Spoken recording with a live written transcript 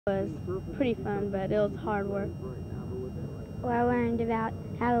Was pretty fun, but it was hard work. Well, I learned about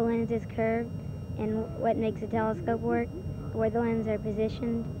how the lens is curved and what makes a telescope work, where the lenses are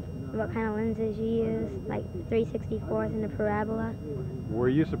positioned, and what kind of lenses you use, like 3/64th and a parabola. Were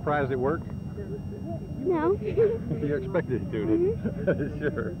you surprised it worked? No. You expected it to, didn't you?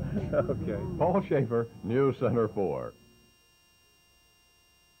 Sure. Okay. Paul Schaefer, News Center 4.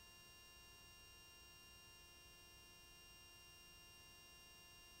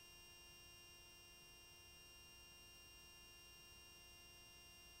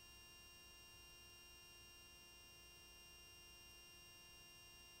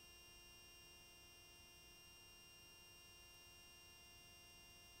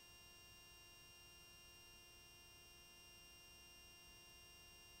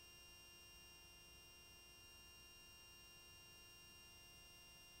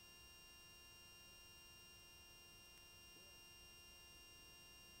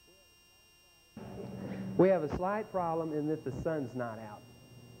 We have a slight problem in that the sun's not out.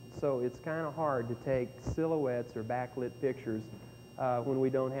 So it's kind of hard to take silhouettes or backlit pictures when we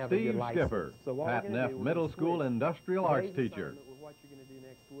don't have a good light source. Steve Schaefer, So what Pat we're gonna Neff do, we're Middle gonna School switch Industrial today's Arts teacher. assignment with what you're going to do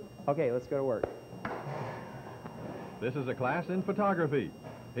next week. Okay, let's go to work. This is a class in photography.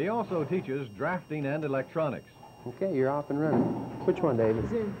 He also teaches drafting and electronics. Okay, you're off and running. Which one, David?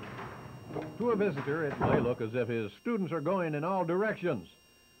 To a visitor, it may look as if his students are going in all directions.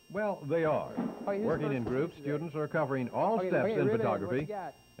 Well, they are. Oh, who's Working first in to groups, today? students are covering all steps in ribbon it, what photography, you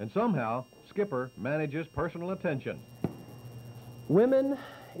got? and somehow Skipper manages personal attention. Women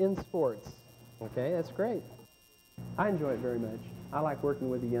in sports. Okay, that's great. I enjoy it very much. I like working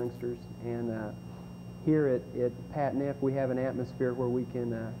with the youngsters, and here at Pat Neff we have an atmosphere where we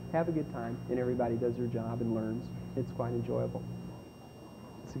can have a good time, and everybody does their job and learns. It's quite enjoyable.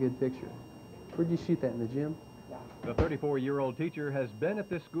 It's a good picture. Where'd you shoot that, in the gym? The 34-year-old teacher has been at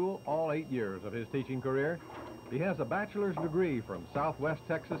this school all 8 years of his teaching career. He has a bachelor's degree from Southwest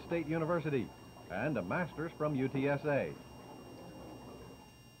Texas State University and a master's from UTSA.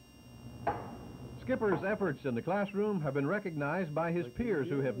 Skipper's efforts in the classroom have been recognized by his peers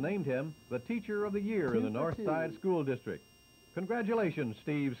who have named him the Teacher of the Year in the Northside School District. Congratulations,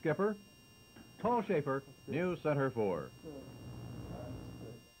 Steve Skipper. Paul Schaefer, News Center 4.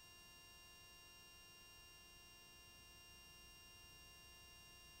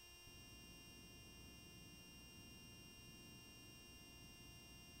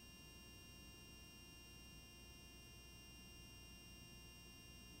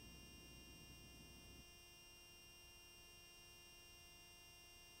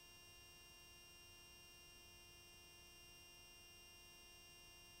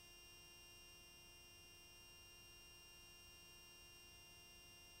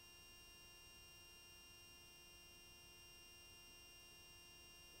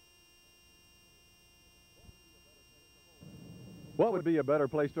 What would be a better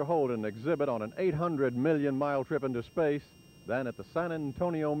place to hold an exhibit on an 800 million mile trip into space than at the San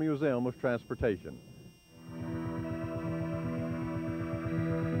Antonio Museum of Transportation?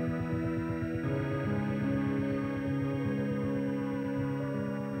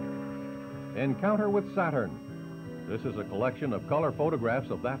 Encounter with Saturn. This is a collection of color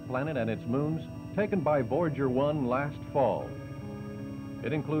photographs of that planet and its moons taken by Voyager 1 last fall.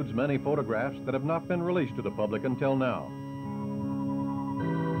 It includes many photographs that have not been released to the public until now.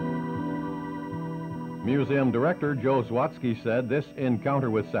 Museum director Joe Zwatsky said this encounter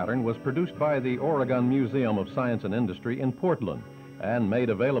with Saturn was produced by the Oregon Museum of Science and Industry in Portland and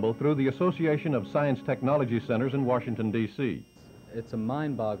made available through the Association of Science Technology Centers in Washington, D.C. It's a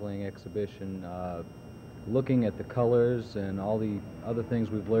mind-boggling exhibition, looking at the colors and all the other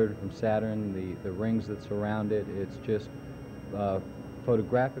things we've learned from Saturn, the rings that surround it. It's just,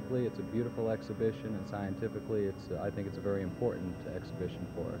 photographically, it's a beautiful exhibition, and scientifically, I think it's a very important exhibition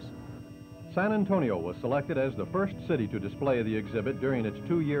for us. San Antonio was selected as the first city to display the exhibit during its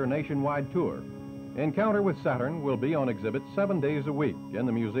 2-year nationwide tour. Encounter with Saturn will be on exhibit 7 days a week in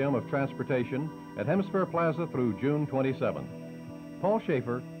the Museum of Transportation at Hemisphere Plaza through June 27. Paul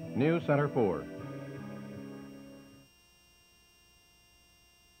Schaefer, News Center 4.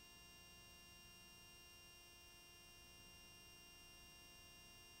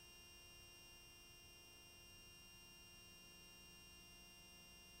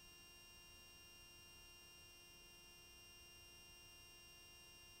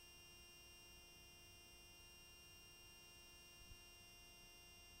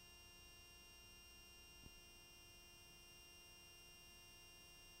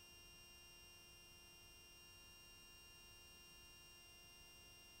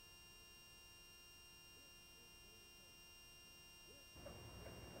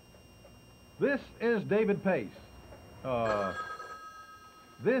 This is David Pace.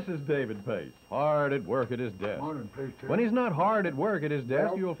 This is David Pace, hard at work at his desk. Morning, Pace. When he's not hard at work at his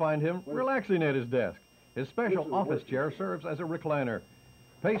desk, you'll find him relaxing at his desk. His special office chair serves as a recliner.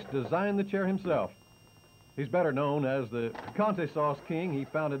 Pace designed the chair himself. He's better known as the Picante Sauce King. He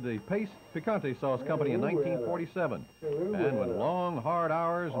founded the Pace Picante Sauce Company in 1947. And when long, hard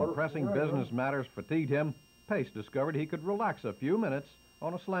hours and pressing business matters fatigued him, Pace discovered he could relax a few minutes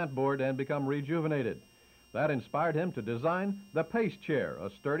on a slant board and become rejuvenated. That inspired him to design the Pace chair,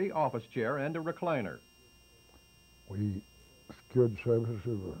 a sturdy office chair and a recliner. We secured the services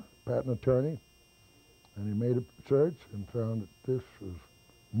of a patent attorney, and he made a search and found that this was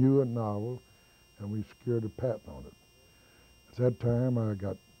new and novel, and we secured a patent on it. At that time, I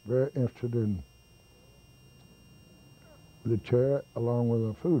got very interested in the chair along with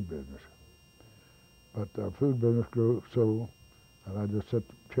the food business. But the food business grew so that I just set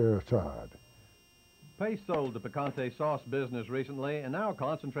the chair aside. Pace sold the Picante Sauce business recently and now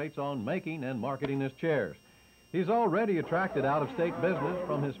concentrates on making and marketing his chairs. He's already attracted out-of-state business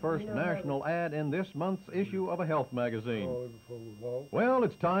from his first national ad in this month's issue of a health magazine. Well,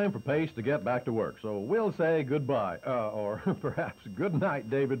 it's time for Pace to get back to work, so we'll say goodbye, or perhaps good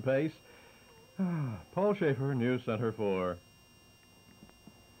night, David Pace. Paul Schaefer, News Center 4.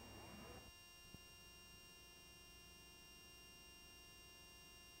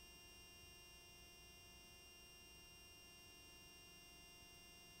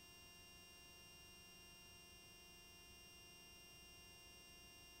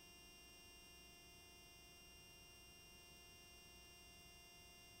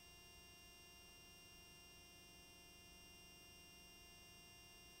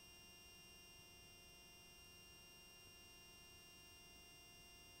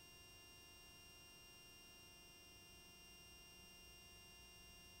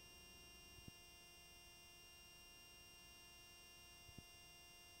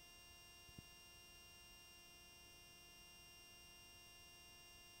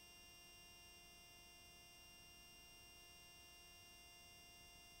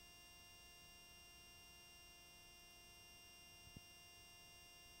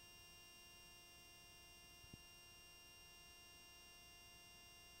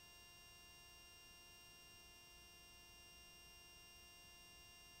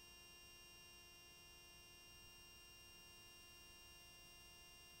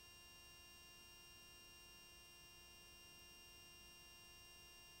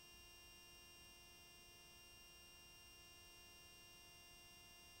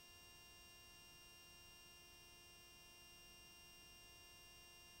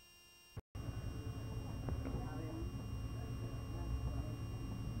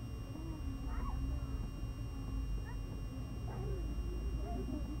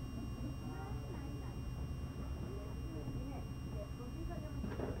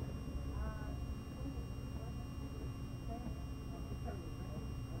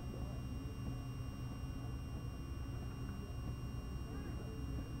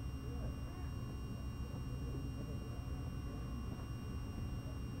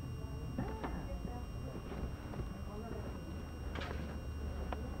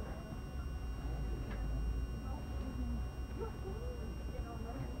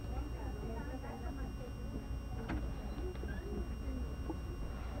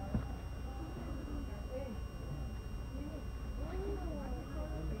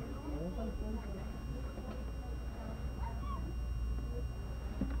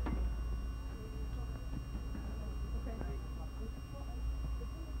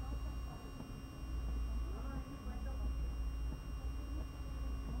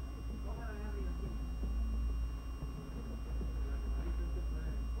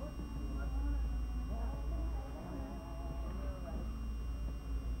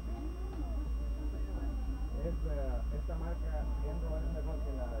 Esta marca Endro es mejor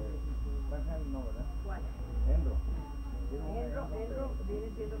que la de Schaefer, no, ¿verdad? ¿Cuál? Endro. Endro viene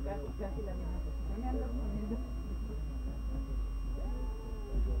siendo casi la misma cosa.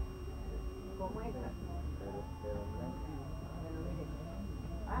 ¿Cómo esta? Bueno, mire.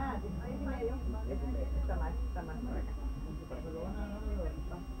 Ah, 16 y medio. Está más por acá.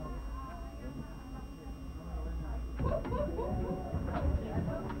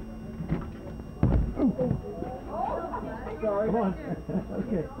 Sorry. Come on.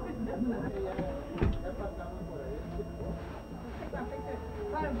 Okay.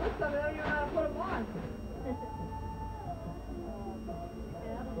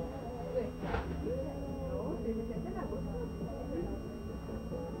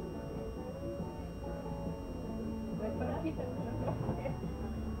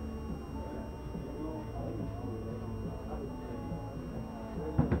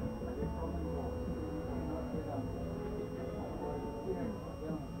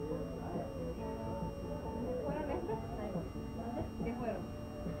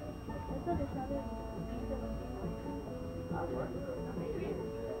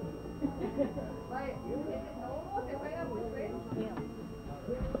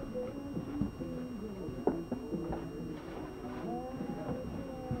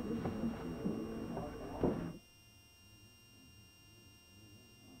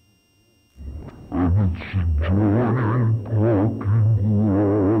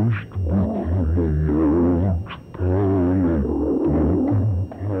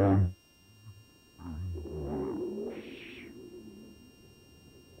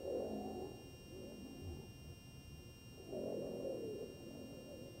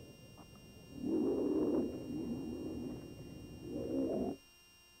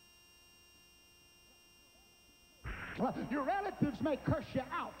 Your relatives may curse you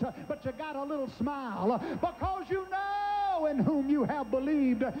out, but you got a little smile because you know in whom you have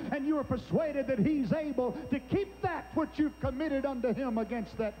believed, and you are persuaded that he's able to keep that which you've committed unto him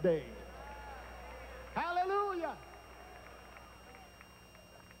against that day. Hallelujah.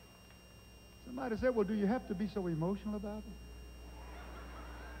 Somebody said, well, do you have to be so emotional about it?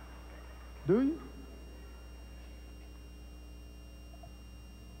 Do you?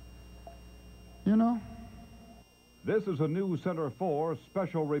 You know? This is a News Center 4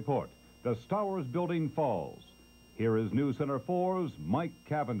 special report. The Stowers Building falls. Here is News Center 4's Mike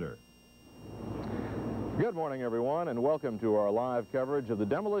Cavender. Good morning, everyone, and welcome to our live coverage of the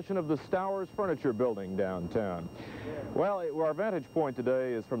demolition of the Stowers Furniture Building downtown. Well, our vantage point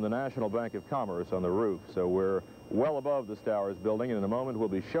today is from the National Bank of Commerce on the roof, so we're well above the Stowers Building, and in a moment we'll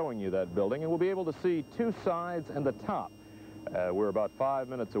be showing you that building, and we'll be able to see two sides and the top. We're about 5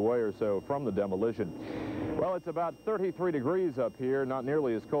 minutes away or so from the demolition. Well, it's about 33 degrees up here, not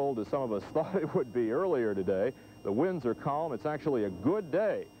nearly as cold as some of us thought it would be earlier today. The winds are calm. It's actually a good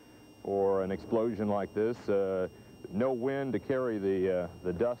day for an explosion like this. No wind to carry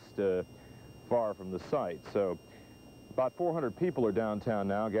the dust far from the site. So about 400 people are downtown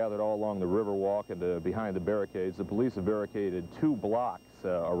now, gathered all along the Riverwalk and behind the barricades. The police have barricaded 2 blocks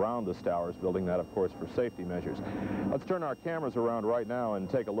around the Stowers Building, that, of course, for safety measures. Let's turn our cameras around right now and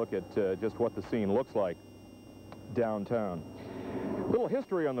take a look at just what the scene looks like downtown. A little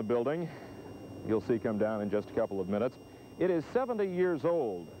history on the building you'll see come down in just a couple of minutes. It is 70 years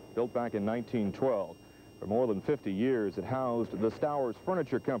old, built back in 1912. For more than 50 years, it housed the Stowers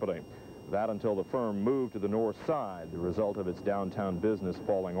Furniture Company. That until the firm moved to the north side, the result of its downtown business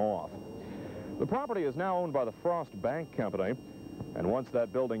falling off. The property is now owned by the Frost Bank Company, and once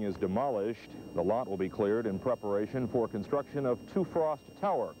that building is demolished, the lot will be cleared in preparation for construction of 2 Frost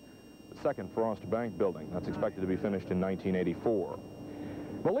Tower, the second Frost Bank building. That's expected to be finished in 1984.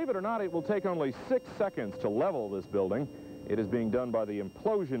 Believe it or not, it will take only 6 seconds to level this building. It is being done by the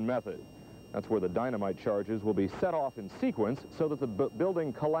implosion method. That's where the dynamite charges will be set off in sequence so that the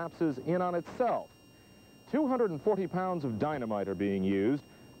building collapses in on itself. 240 pounds of dynamite are being used.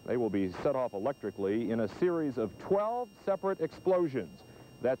 They will be set off electrically in a series of 12 separate explosions.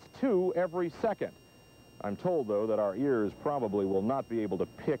 That's 2 every second. I'm told, though, that our ears probably will not be able to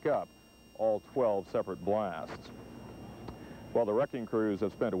pick up all 12 separate blasts. While the wrecking crews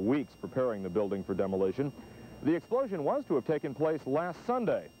have spent weeks preparing the building for demolition, the explosion was to have taken place last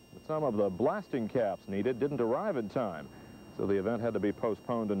Sunday, but some of the blasting caps needed didn't arrive in time, so the event had to be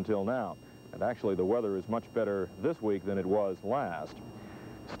postponed until now. And actually, the weather is much better this week than it was last.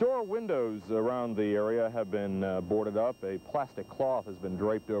 Store windows around the area have been boarded up. A plastic cloth has been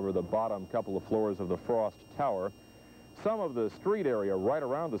draped over the bottom couple of floors of the Frost Tower. Some of the street area right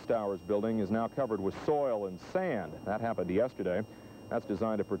around the Stowers Building is now covered with soil and sand. That happened yesterday. That's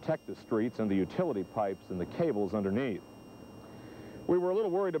designed to protect the streets and the utility pipes and the cables underneath. We were a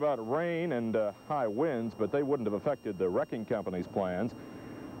little worried about rain and high winds, but they wouldn't have affected the wrecking company's plans.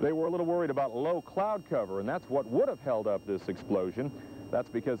 They were a little worried about low cloud cover, and that's what would have held up this explosion. That's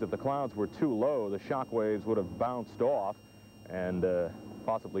because if the clouds were too low, the shock waves would have bounced off and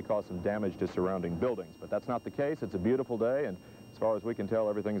possibly caused some damage to surrounding buildings. But that's not the case. It's a beautiful day, and as far as we can tell,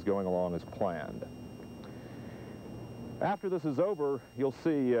 everything's going along as planned. After this is over, you'll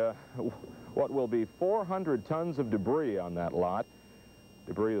see what will be 400 tons of debris on that lot,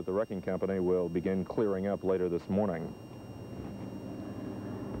 debris that the wrecking company will begin clearing up later this morning.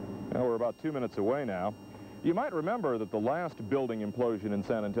 Well, we're about 2 minutes away now. You might remember that the last building implosion in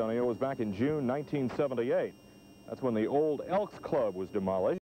San Antonio was back in June 1978. That's when the old Elks Club was demolished.